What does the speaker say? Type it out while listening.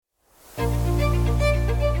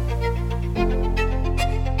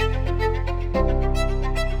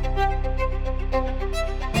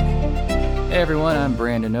everyone, I'm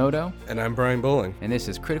Brandon Odo. And I'm Brian Bowling. And this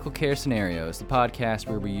is Critical Care Scenarios, the podcast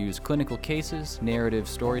where we use clinical cases, narrative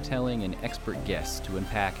storytelling, and expert guests to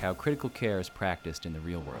unpack how critical care is practiced in the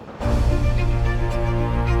real world.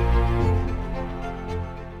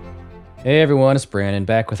 Hey everyone, it's Brandon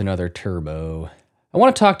back with another Turbo. I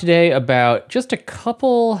want to talk today about just a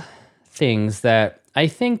couple things that I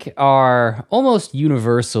think are almost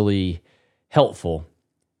universally helpful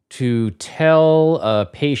to tell a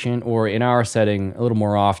patient, or in our setting, a little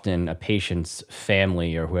more often, a patient's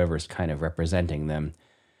family or whoever's kind of representing them.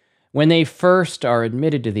 When they first are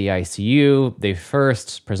admitted to the ICU, they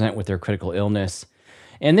first present with their critical illness.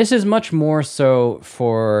 And this is much more so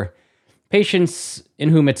for patients in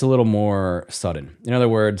whom it's a little more sudden. In other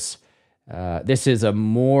words, this is a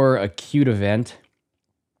more acute event.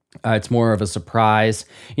 It's more of a surprise.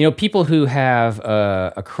 You know, people who have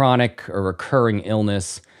a chronic or recurring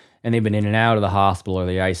illness and they've been in and out of the hospital or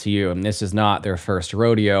the ICU, and this is not their first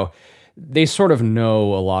rodeo, they sort of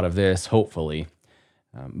know a lot of this, hopefully.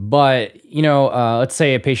 But, let's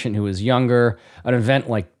say a patient who is younger, an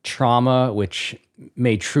event like trauma, which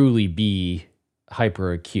may truly be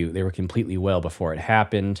hyperacute, they were completely well before it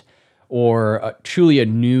happened, or truly a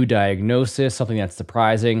new diagnosis, something that's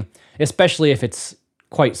surprising, especially if it's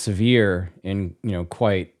quite severe and,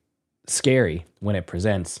 quite scary when it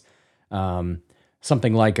presents.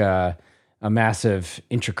 Something like a massive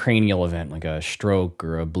intracranial event, like a stroke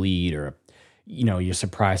or a bleed, or, you're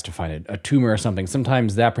surprised to find a tumor or something.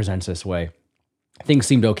 Sometimes that presents this way. Things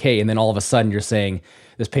seemed okay, and then all of a sudden you're saying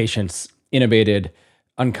this patient's intubated,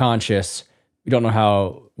 unconscious, we don't know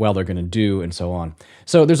how well they're going to do, and so on.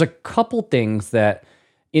 So there's a couple things that,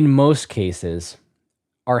 in most cases,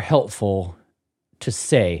 are helpful to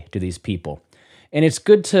say to these people. And it's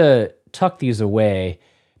good to tuck these away,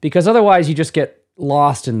 because otherwise you just get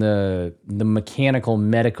lost in the mechanical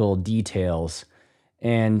medical details,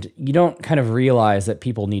 and you don't kind of realize that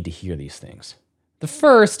people need to hear these things. The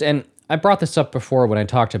first, and I brought this up before when I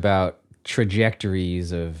talked about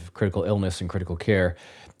trajectories of critical illness and critical care,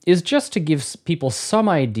 is just to give people some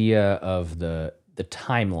idea of the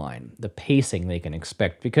timeline, the pacing they can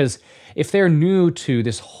expect. Because if they're new to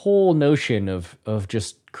this whole notion of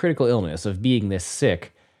just critical illness, of being this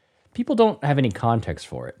sick, people don't have any context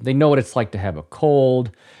for it. They know what it's like to have a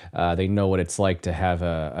cold. They know what it's like to have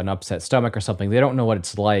an upset stomach or something. They don't know what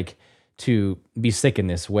it's like to be sick in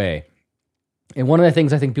this way. And one of the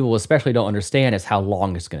things I think people especially don't understand is how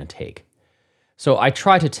long it's going to take. So I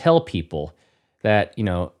try to tell people that,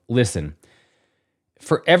 listen,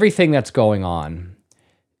 for everything that's going on,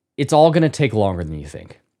 it's all going to take longer than you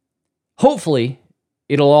think. Hopefully,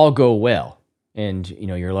 it'll all go well. And,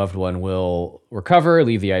 your loved one will recover,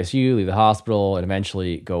 leave the ICU, leave the hospital, and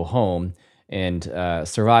eventually go home and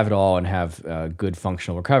survive it all and have good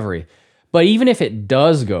functional recovery. But even if it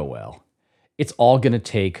does go well, it's all going to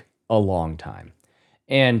take a long time.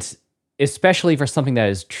 And especially for something that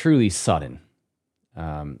is truly sudden,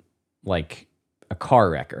 like a car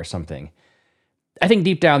wreck or something. I think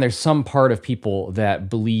deep down there's some part of people that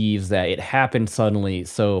believes that it happened suddenly,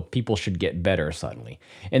 so people should get better suddenly.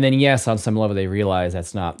 And then yes, on some level they realize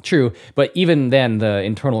that's not true, but even then the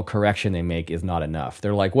internal correction they make is not enough.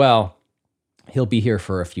 They're like, well, he'll be here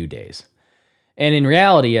for a few days. And in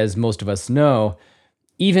reality, as most of us know,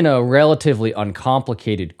 even a relatively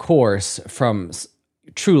uncomplicated course from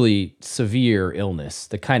truly severe illness,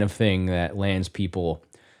 the kind of thing that lands people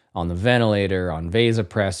on the ventilator, on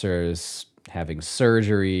vasopressors, having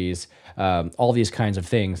surgeries, all these kinds of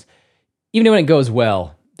things. Even when it goes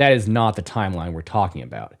well, that is not the timeline we're talking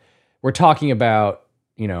about. We're talking about,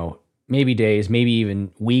 maybe days, maybe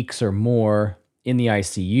even weeks or more in the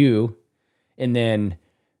ICU, and then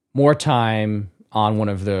more time on one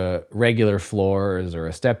of the regular floors or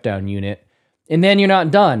a step-down unit. And then you're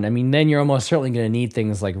not done. I mean, then you're almost certainly going to need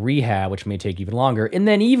things like rehab, which may take even longer. And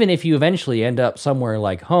then even if you eventually end up somewhere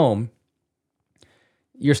like home,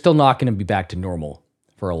 you're still not going to be back to normal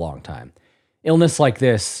for a long time. Illness like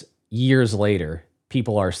this, years later,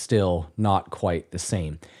 people are still not quite the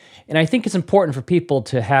same. And I think it's important for people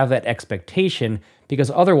to have that expectation,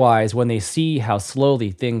 because otherwise, when they see how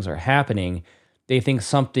slowly things are happening, they think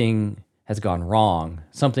something has gone wrong,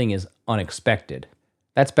 something is unexpected.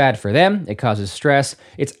 That's bad for them. It causes stress.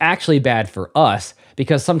 It's actually bad for us,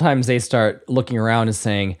 because sometimes they start looking around and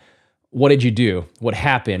saying, what did you do? What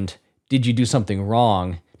happened? Did you do something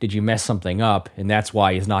wrong? Did you mess something up? And that's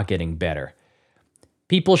why he's not getting better.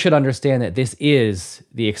 People should understand that this is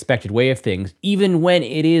the expected way of things, even when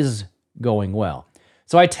it is going well.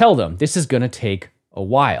 So I tell them, this is going to take a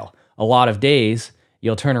while. A lot of days,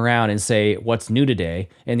 you'll turn around and say, what's new today?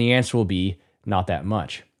 And the answer will be, not that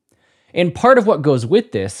much. And part of what goes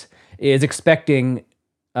with this is expecting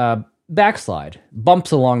backslide,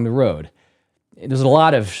 bumps along the road. There's a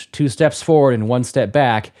lot of 2 steps forward and 1 step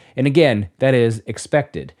back. And again, that is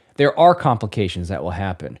expected. There are complications that will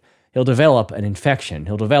happen. He'll develop an infection.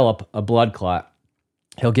 He'll develop a blood clot.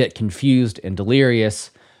 He'll get confused and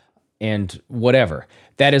delirious and whatever.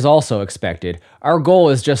 That is also expected. Our goal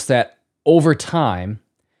is just that over time,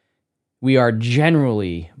 we are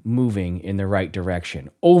generally moving in the right direction.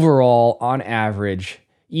 Overall, on average,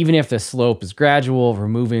 even if the slope is gradual, we're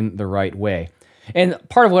moving the right way. And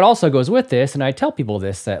part of what also goes with this, and I tell people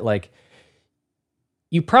this, that like,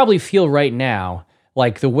 you probably feel right now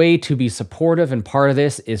like the way to be supportive and part of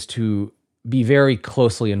this is to be very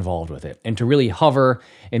closely involved with it and to really hover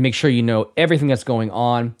and make sure you know everything that's going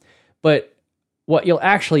on. But what you'll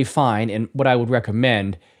actually find, and what I would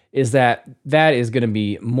recommend, is that that is going to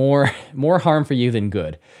be more harm for you than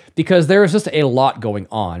good, because there is just a lot going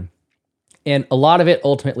on, and a lot of it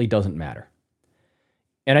ultimately doesn't matter.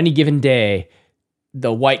 At any given day,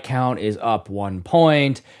 the white count is up 1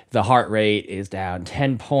 point, the heart rate is down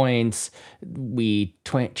 10 points, we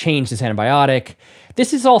changed this antibiotic.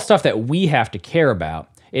 This is all stuff that we have to care about.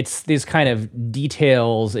 It's these kind of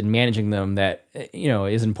details and managing them that,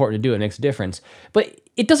 is important to do. It makes a difference. But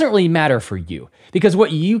it doesn't really matter for you, because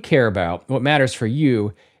what you care about, what matters for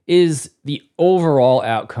you, is the overall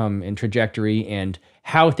outcome and trajectory and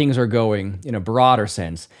how things are going in a broader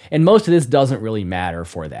sense. And most of this doesn't really matter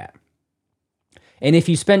for that. And if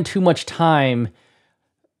you spend too much time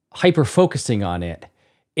hyper-focusing on it,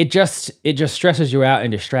 it just stresses you out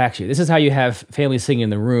and distracts you. This is how you have families sitting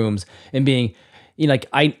in the rooms and being,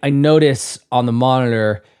 I notice on the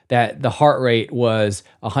monitor that the heart rate was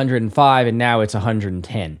 105 and now it's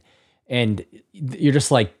 110. And you're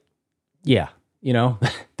just like, yeah,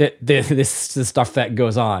 this is the stuff that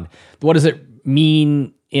goes on. What does it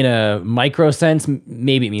mean in a micro sense?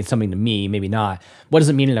 Maybe it means something to me, maybe not. What does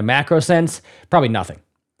it mean in a macro sense? Probably nothing.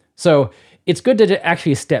 So it's good to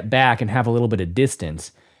actually step back and have a little bit of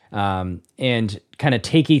distance, and kind of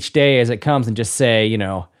take each day as it comes and just say,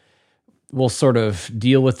 we'll sort of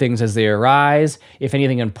deal with things as they arise. If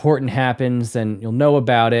anything important happens, then you'll know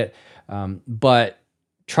about it. But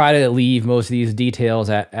try to leave most of these details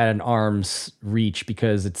at an arm's reach,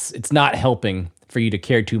 because it's not helping for you to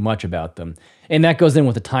care too much about them. And that goes in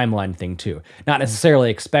with the timeline thing too. Not necessarily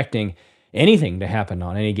expecting anything to happen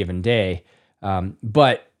on any given day,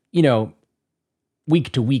 but,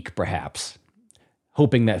 week to week perhaps,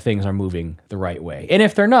 hoping that things are moving the right way. And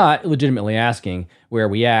if they're not, legitimately asking, where are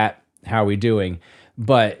we at? How are we doing?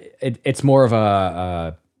 But it's more of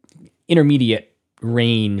a intermediate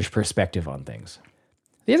range perspective on things.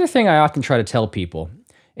 The other thing I often try to tell people,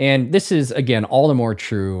 and this is, again, all the more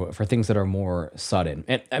true for things that are more sudden.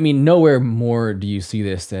 And I mean, nowhere more do you see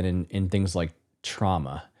this than in things like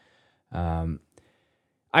trauma.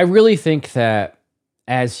 I really think that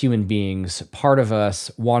as human beings, part of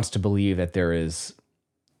us wants to believe that there is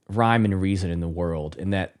rhyme and reason in the world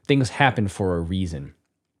and that things happen for a reason.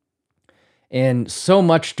 And so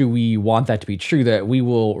much do we want that to be true that we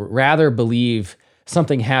will rather believe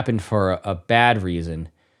something happened for a bad reason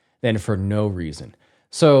than for no reason.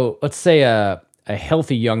 So let's say a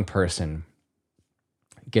healthy young person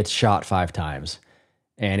gets shot 5 times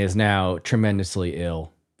and is now tremendously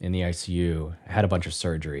ill in the ICU, had a bunch of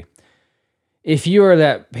surgery. If you are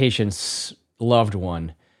that patient's loved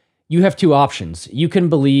one, you have 2 options. You can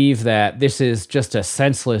believe that this is just a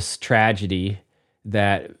senseless tragedy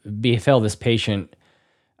that befell this patient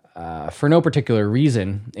for no particular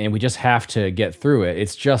reason, and we just have to get through it.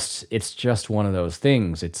 It's just one of those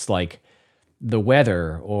things. It's like the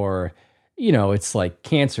weather, or it's like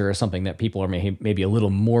cancer or something that people are maybe a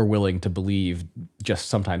little more willing to believe just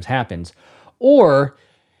sometimes happens. Or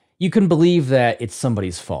you can believe that it's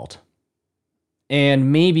somebody's fault.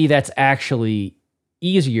 And maybe that's actually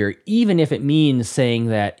easier, even if it means saying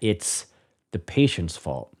that it's the patient's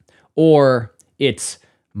fault, or it's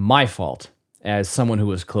my fault as someone who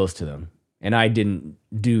was close to them, and I didn't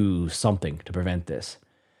do something to prevent this.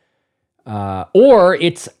 Or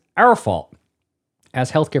it's our fault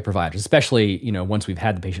as healthcare providers, especially, once we've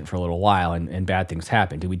had the patient for a little while and bad things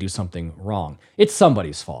happen. Did we do something wrong? It's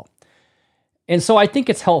somebody's fault. And so I think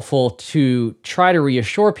it's helpful to try to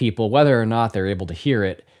reassure people, whether or not they're able to hear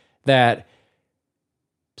it, that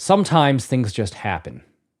sometimes things just happen.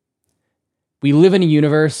 We live in a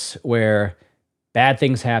universe where bad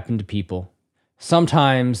things happen to people.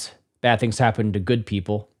 Sometimes bad things happen to good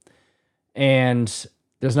people, and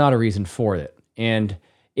there's not a reason for it. And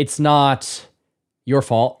it's not your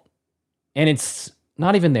fault, and it's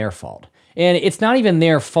not even their fault. And it's not even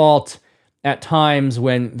their fault at times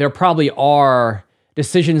when there probably are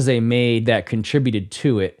decisions they made that contributed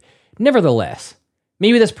to it. Nevertheless,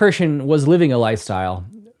 maybe this person was living a lifestyle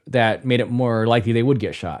that made it more likely they would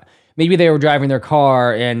get shot. Maybe they were driving their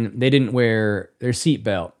car and they didn't wear their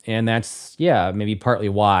seatbelt. And that's, yeah, maybe partly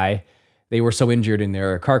why they were so injured in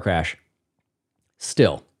their car crash.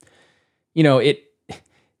 Still,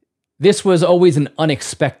 this was always an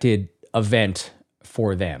unexpected event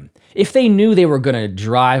for them. If they knew they were going to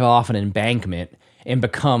drive off an embankment and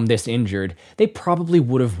become this injured, they probably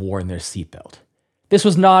would have worn their seatbelt. This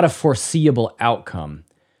was not a foreseeable outcome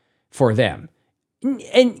for them.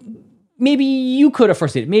 And maybe you could have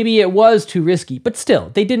foreseen it. Maybe it was too risky, but still,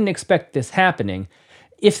 they didn't expect this happening.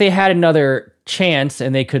 If they had another chance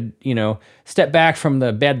and they could, step back from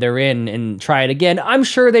the bed they're in and try it again, I'm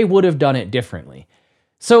sure they would have done it differently.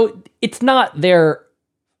 So it's not their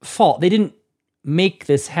fault. They didn't make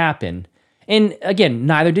this happen. And again,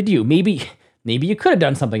 neither did you. Maybe you could have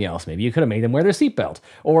done something else. Maybe you could have made them wear their seatbelt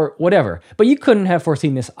or whatever. But you couldn't have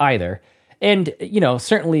foreseen this either. And,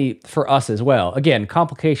 certainly for us as well. Again,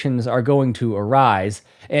 complications are going to arise.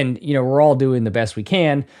 And, we're all doing the best we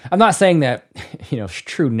can. I'm not saying that,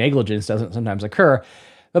 true negligence doesn't sometimes occur.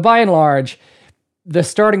 But by and large, the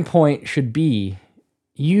starting point should be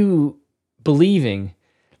you believing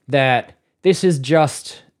that this is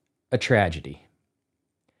just a tragedy.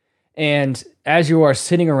 And as you are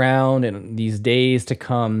sitting around in these days to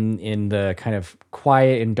come in the kind of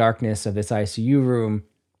quiet and darkness of this ICU room,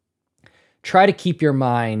 try to keep your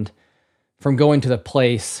mind from going to the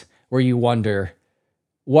place where you wonder,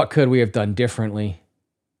 what could we have done differently?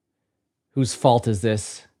 Whose fault is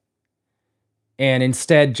this? And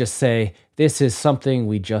instead just say, this is something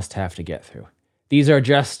we just have to get through. These are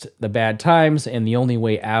just the bad times, and the only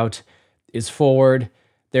way out is forward.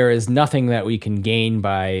 There is nothing that we can gain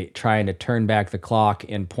by trying to turn back the clock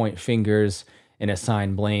and point fingers and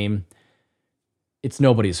assign blame. It's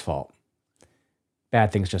nobody's fault.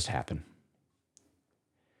 Bad things just happen.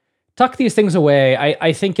 Tuck these things away.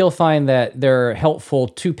 I think you'll find that they're helpful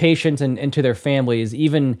to patients and to their families,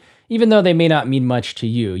 even though they may not mean much to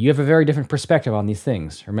you. You have a very different perspective on these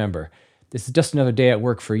things. Remember, this is just another day at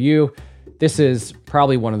work for you. This is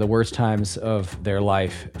probably one of the worst times of their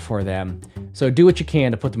life for them. So do what you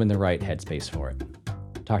can to put them in the right headspace for it.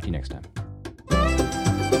 Talk to you next time.